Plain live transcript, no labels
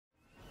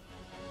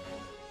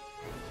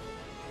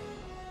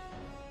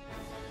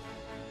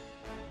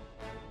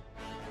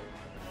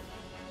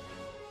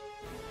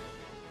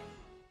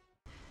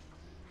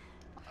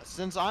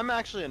Since I'm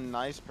actually a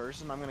nice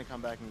person, I'm gonna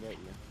come back and get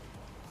you.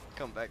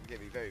 Come back and get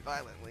me very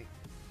violently.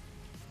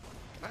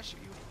 Can I shoot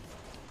you?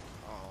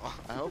 Oh.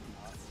 I hope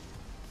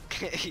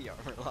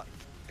Armor lock.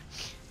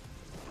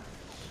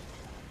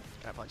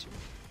 Can I punch you?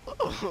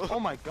 Oh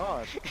my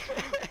god.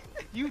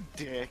 You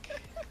dick.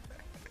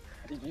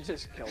 Did you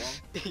just kill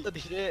him? The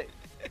dick.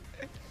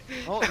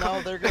 Oh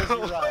no, there goes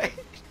your ride.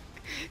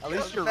 At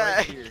least you're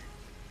right here.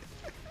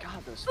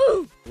 God, those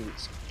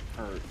boots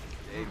hurt.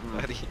 Hey,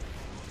 buddy.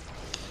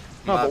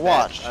 No, My but bad.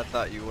 watch. I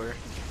thought you were.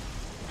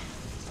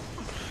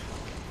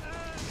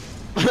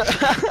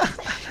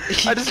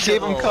 I just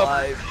gave him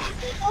cover.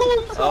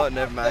 Oh,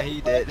 never mind.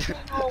 He did.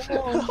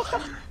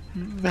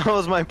 That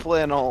was my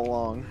plan all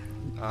along.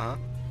 Uh huh.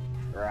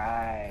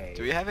 Right.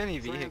 Do we have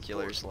any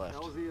vehiculars left?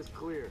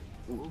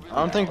 I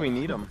don't think we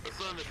need them.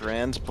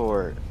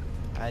 Transport.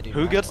 I do.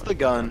 Who not gets want the a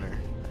gun? gunner.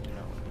 I do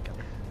not want a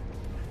gunner.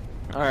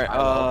 Alright, I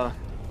will.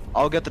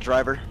 I'll get the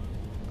driver.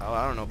 Oh,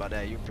 I don't know about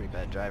that. You're a pretty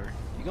bad driver.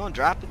 You gonna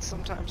drop it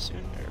sometime soon,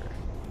 or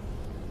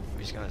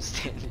we just gonna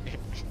stand here?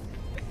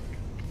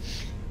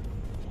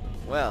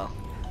 Well,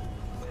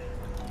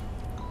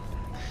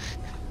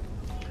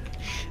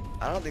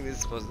 I don't think this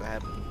is supposed to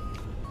happen.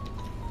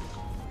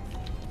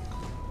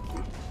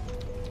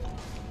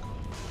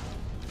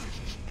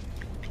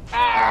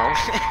 Ow.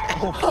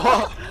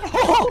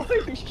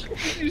 Holy shit,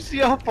 did you see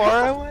how far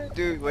I went?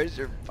 Dude, where's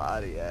your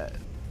body at?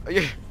 Oh,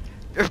 your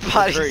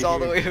body's right all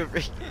the way here. over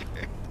here.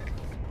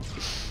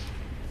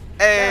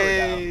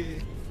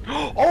 Hey!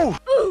 Oh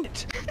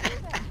shit!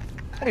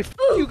 Hey, f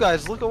you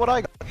guys, look at what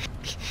I got.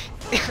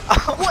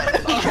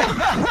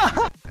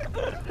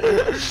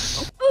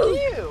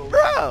 You!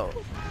 Bro!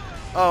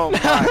 Oh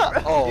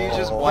my, Oh. you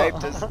just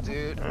wiped us,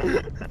 dude.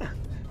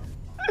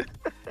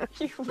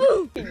 You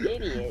fucking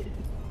idiot.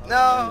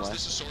 No!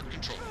 This is sword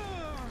control.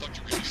 Thought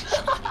you could use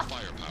some more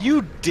firepower.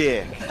 You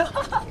dick!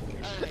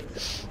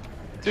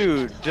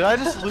 Dude, did I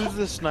just lose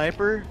the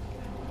sniper?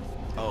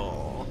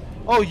 Oh.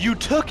 Oh, you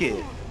took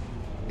it!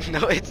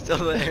 No, it's still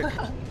there.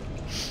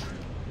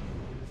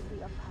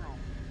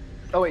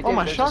 Oh wait, Oh, dude,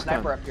 my there's shotgun.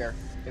 a sniper up here.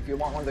 If you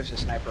want one, there's a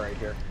sniper right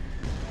here.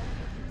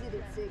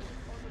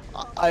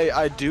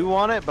 I do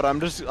want it, but I'm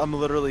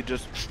literally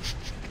just...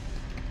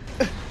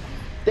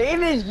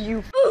 David,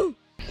 you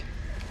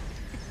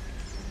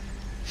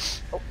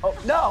Oh,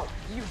 no!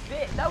 You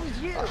bit! That was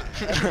you!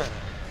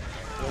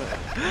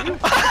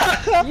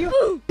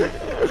 You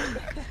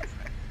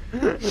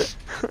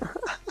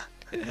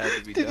It had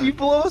to be Did done. you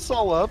blow us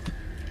all up?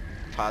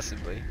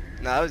 Possibly.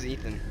 No, that was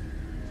Ethan.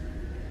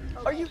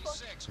 Are you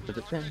But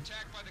the thing,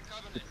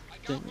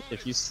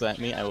 if you slap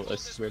me, I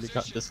swear to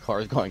God, this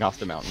car is going off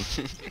the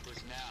mountain.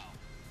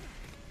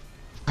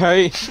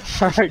 Alright,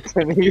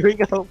 Timmy, here we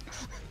go.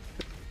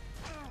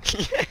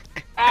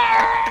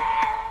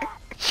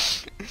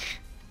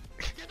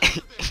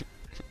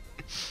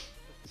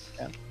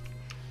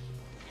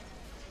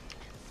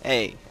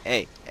 Hey,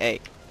 hey, hey.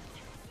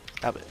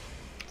 Stop it.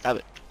 Stop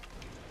it.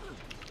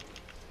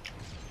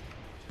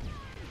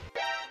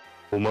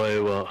 お前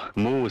は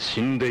もう死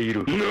んでい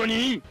る。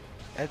何？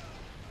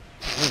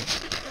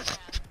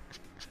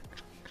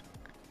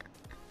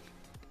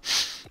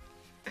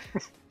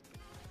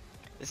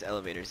 This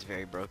elevator is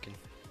very broken.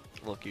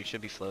 Look, you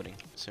should be floating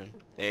soon.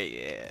 There,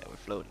 yeah, we're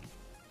floating.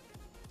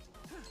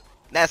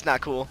 That's not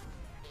cool.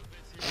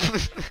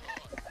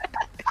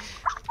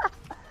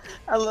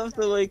 I love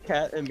the way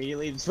Cat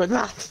immediately just went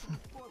ah!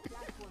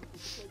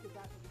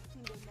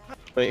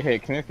 Wait, hey,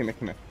 come here.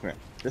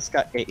 This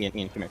guy, hey,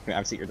 Ian, come here,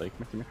 I've seen your leg,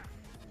 come here.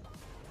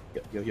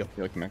 Yo,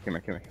 come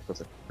here,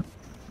 closer.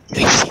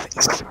 You see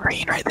the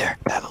green right there?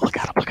 Look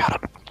at him.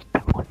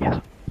 That one, yeah.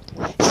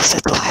 He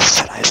said the last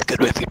Jedi is good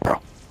with me, bro.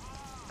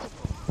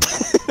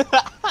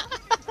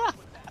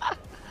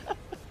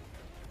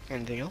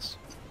 Anything else?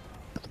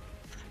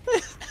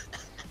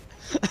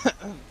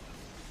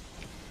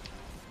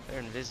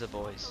 They're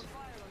invisiboys.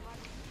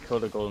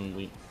 Code of Golden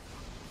Wheat.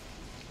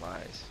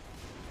 Lies.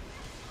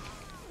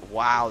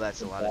 Wow,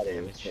 that's a lot of That is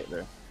damage. right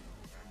there.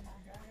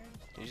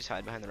 Can you just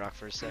hide behind the rock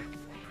for a sec?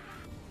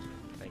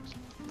 Thanks.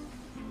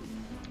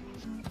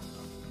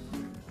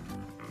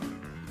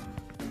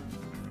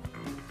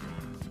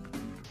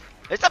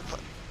 It's up.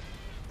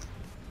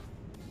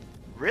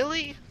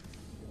 Really?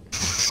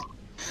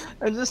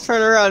 I just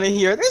turn around and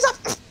here. There's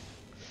a.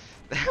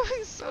 That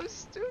was so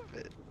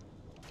stupid.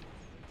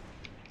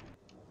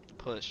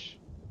 Push.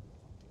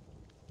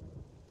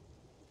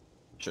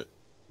 Shit.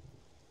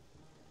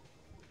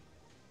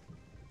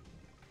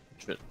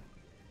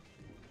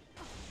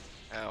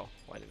 Ow.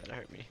 Why did that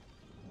hurt me?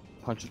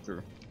 Punch it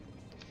through.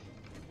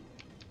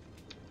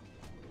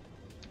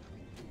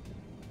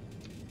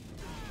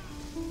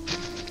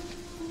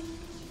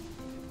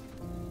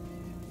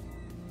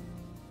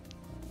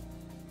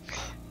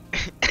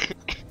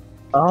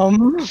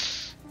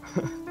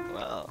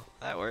 Well,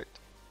 that worked.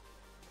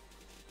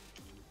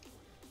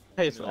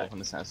 Hey, it's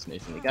an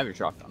assassination. You got your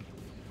shotgun.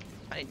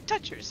 I didn't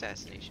touch your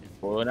assassination.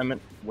 Well,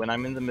 when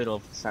I'm in the middle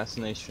of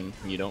assassination,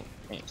 you don't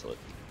cancel it.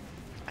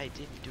 I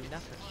didn't do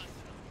nothing.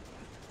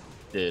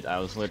 did. I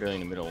was literally in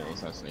the middle of an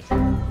assassination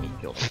and he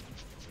killed him.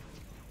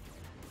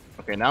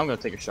 Okay, now I'm gonna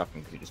take a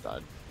shotgun because he just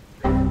died.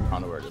 I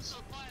don't know where it is.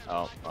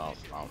 Oh.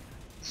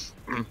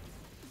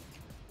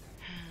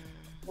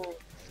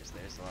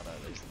 There's a lot of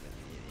others than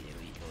the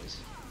elite boys.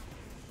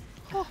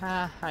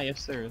 Hi,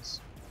 yes there is.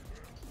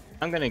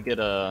 I'm gonna get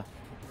a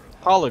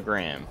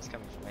hologram. It's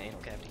coming from my anal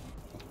cavity.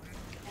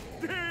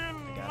 I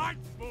got it.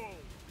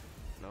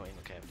 No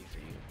anal cavity for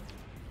you.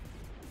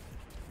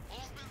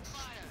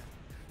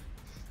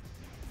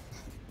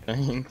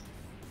 Dang.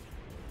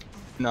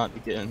 Not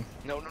again.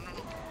 No.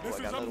 This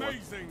I is got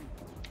amazing.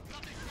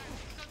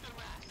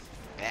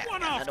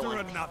 One after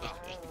another.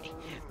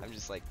 I'm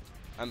just like,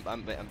 I'm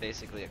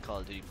basically a Call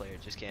of Duty player,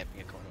 just camping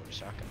a corner with a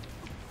shotgun.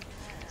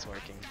 It's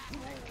working.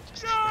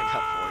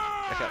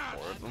 I got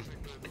four of them.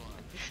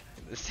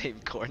 In the same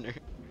corner.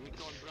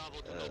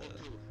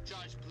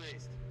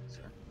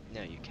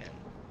 No, you can.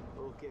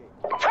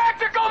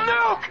 Tactical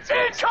nuke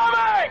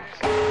incoming!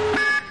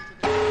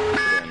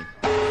 Again.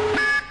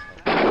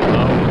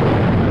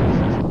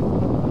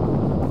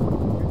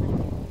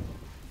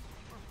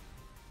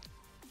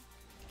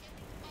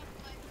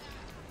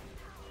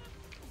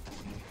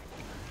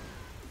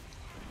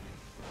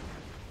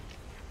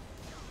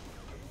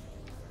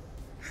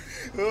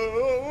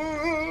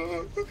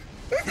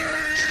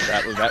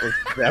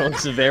 That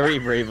was very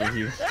brave of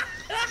you.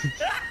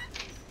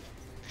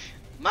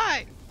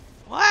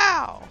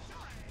 Wow!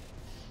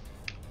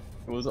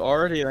 It was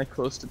already like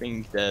close to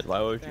being dead.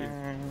 Why would you?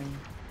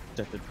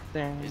 There's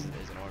an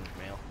orange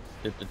male.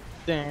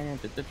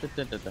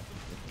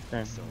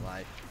 Still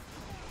alive.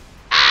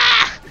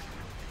 Ah!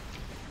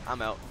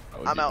 I'm out.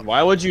 I'm out.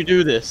 Why would you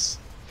do this?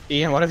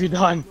 Ian, what have you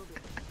done?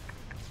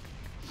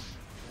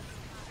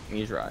 Let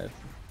me drive.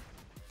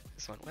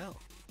 This went well.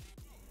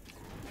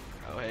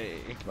 Oh hey.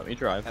 Let me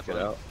drive. Have Get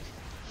fun. out.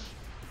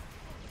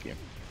 Thank you.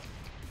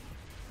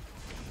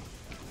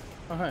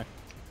 Oh hey.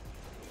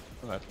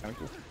 Oh, that's kind of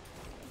cool.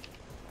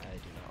 I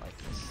do not like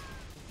this.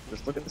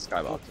 Just look at the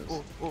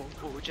skyboxes.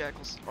 Oh,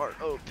 jackals are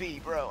OP,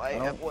 bro. I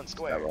have one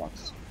square.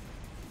 Skybox.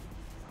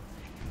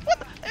 What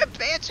the? They're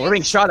banshees! We're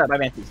being shot at by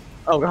banshees.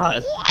 Oh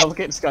god. I was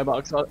looking at the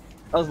skybox.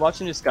 I was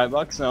watching the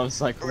skybox and I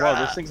was like, wow,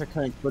 those things are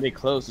coming pretty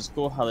close. It's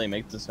cool how they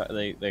make this.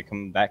 They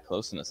come back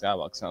close in the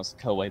skybox. And I was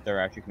like, oh wait, they're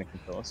actually gonna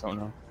kill us. Oh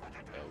no.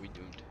 Oh, we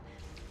doomed.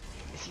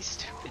 These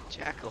stupid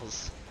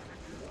jackals.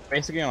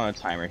 Basically on a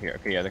timer here.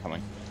 Okay, yeah, they're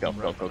coming. Go.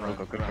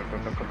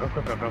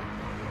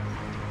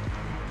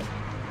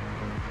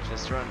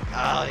 Just run.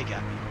 Oh, they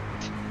got me.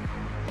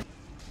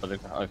 But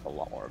there's like a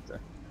lot more up there.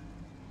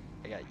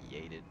 I got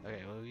yeeted.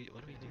 Okay, what do we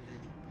do then?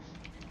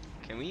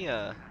 Can we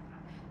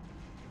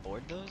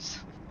board those?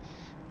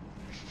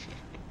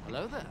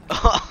 Hello there.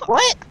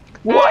 What?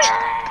 What?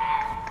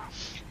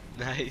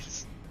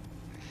 Nice.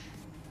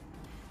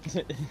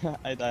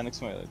 I died next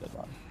to my other dead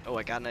body. Oh,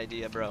 I got an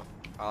idea, bro.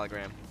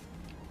 Hologram.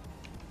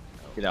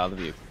 Get out of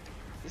the view.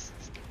 This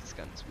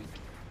gun's weak.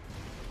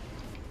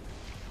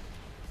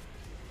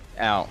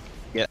 Out.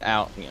 Get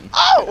out, Ian.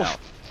 Oh!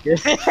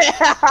 Get out.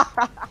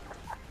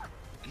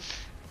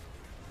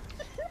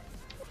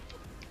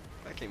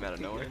 That came out of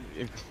nowhere.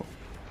 In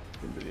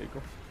the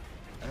vehicle.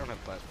 I don't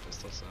have plasma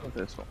pistols, so Look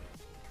at this one.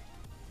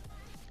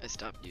 I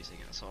stopped using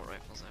assault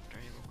rifles after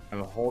Halo.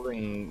 I'm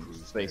holding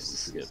space to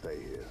skip.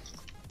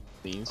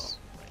 These.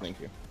 Oh, Thank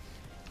you.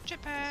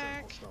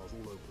 Jetpack!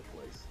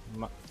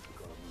 My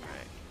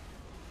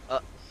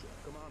Alright.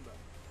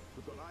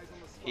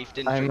 Heath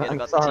didn't I'm forget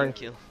about sorry. the team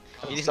kill. He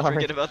I'm didn't sorry.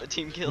 forget about the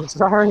team kill. I'm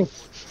sorry.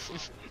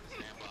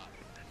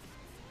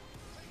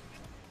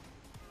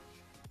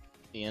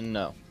 Ian,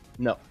 no.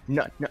 No.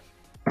 Don't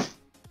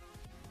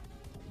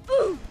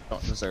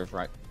deserve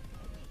right.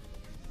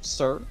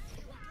 Sir?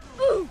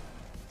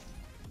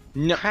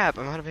 No. Crap,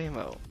 I'm out of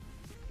ammo.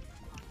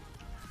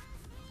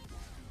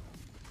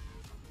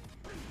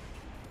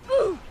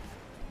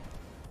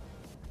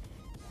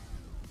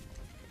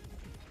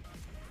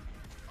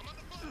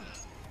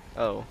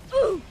 Oh.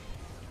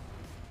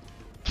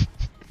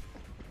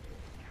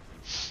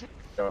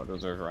 Don't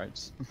deserve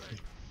rights.